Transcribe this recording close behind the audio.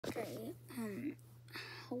Okay,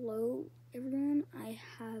 hello everyone. I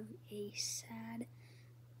have a sad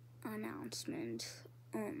announcement.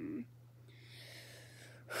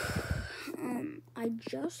 I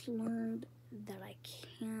just learned that I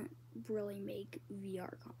can't really make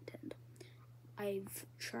VR content. I've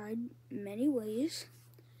tried many ways,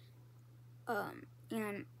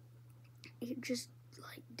 and it just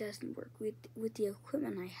doesn't work with the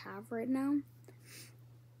equipment I have right now.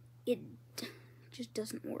 It just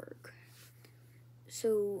doesn't work.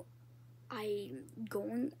 So I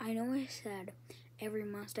know I said every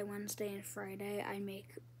Wednesday and Friday I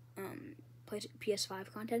make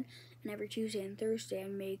PS5 content, and every Tuesday and Thursday I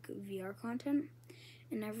make VR content,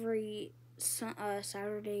 and every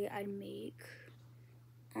Saturday I'd make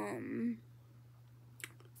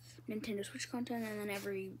Nintendo Switch content, and then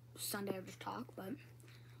every Sunday I just talk. But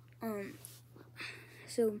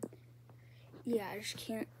so yeah, I just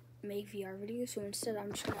can't make VR videos. So instead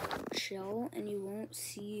I'm just gonna chill, and you won't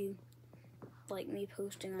see me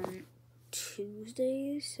posting on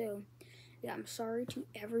Tuesdays. So yeah, I'm sorry to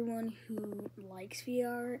everyone who likes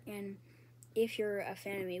VR, and if you're a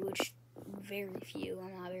fan of me, which very few,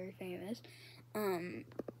 I'm not very famous,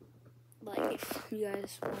 if you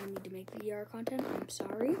guys want me to make VR content, I'm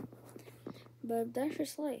sorry, but that's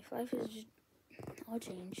just life. Life is just all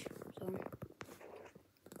change. So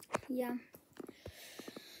yeah,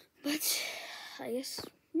 but I guess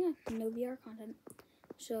no VR content.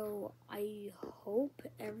 So I hope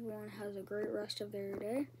everyone has a great rest of their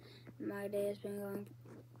day. My day has been going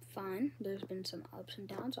fine. There's been some ups and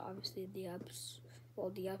downs. Obviously the ups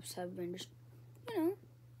have been just,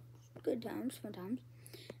 good times, fun times.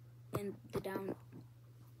 And the down,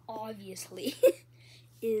 obviously,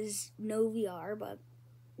 is no VR, but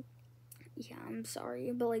yeah, I'm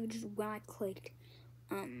sorry. But just when I clicked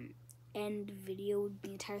end video,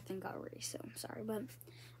 the entire thing got erased, so I'm sorry. But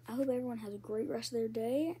I hope everyone has a great rest of their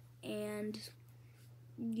day, and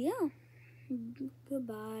yeah,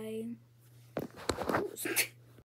 goodbye.